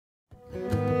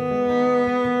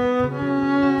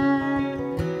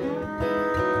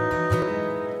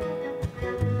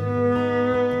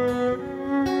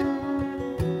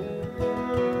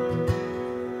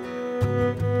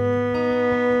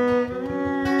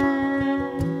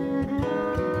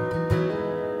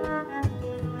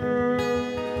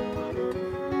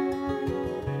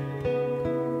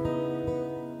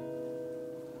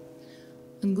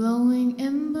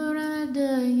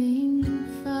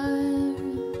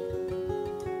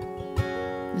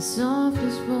the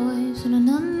softest voice in an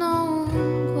unknown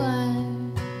choir,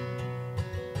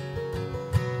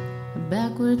 a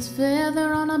backwards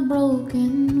feather on a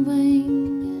broken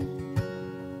wing.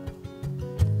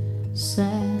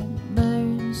 Sad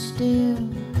bird still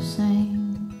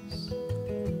sings,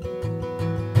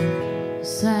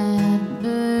 sad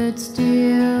bird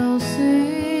still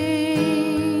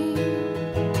sings.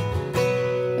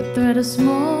 A thread of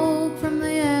smoke from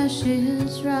the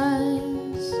ashes rise,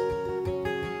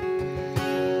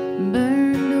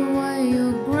 burned away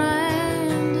your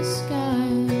grand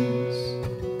disguise.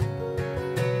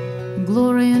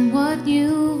 Glory in what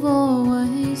you've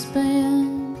always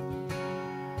been.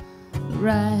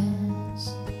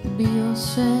 Rise, be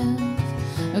yourself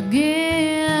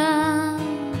again.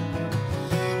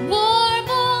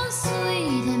 Warble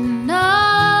sweet and low,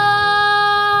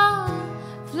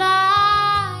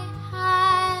 fly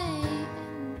high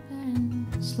and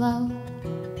slow,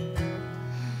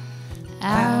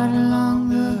 out along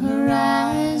the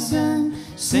horizon.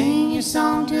 Sing your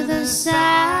song to the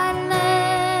silence.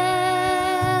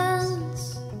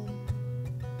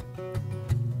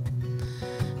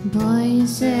 Pull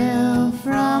yourself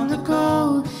from the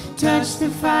cold, touch the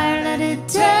fire, let it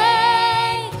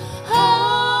take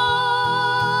hold.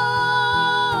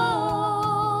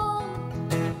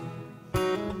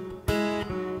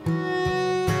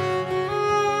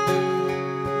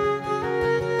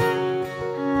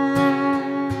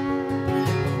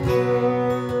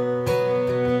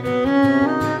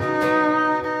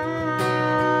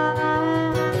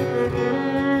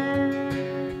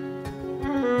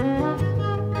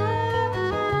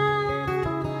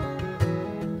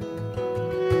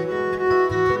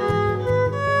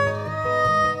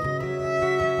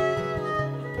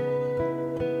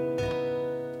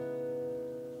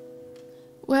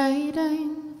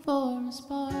 Waiting for a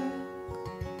spark,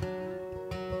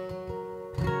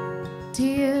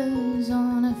 tears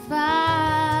on a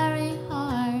fiery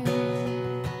heart,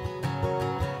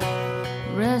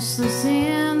 restless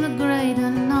in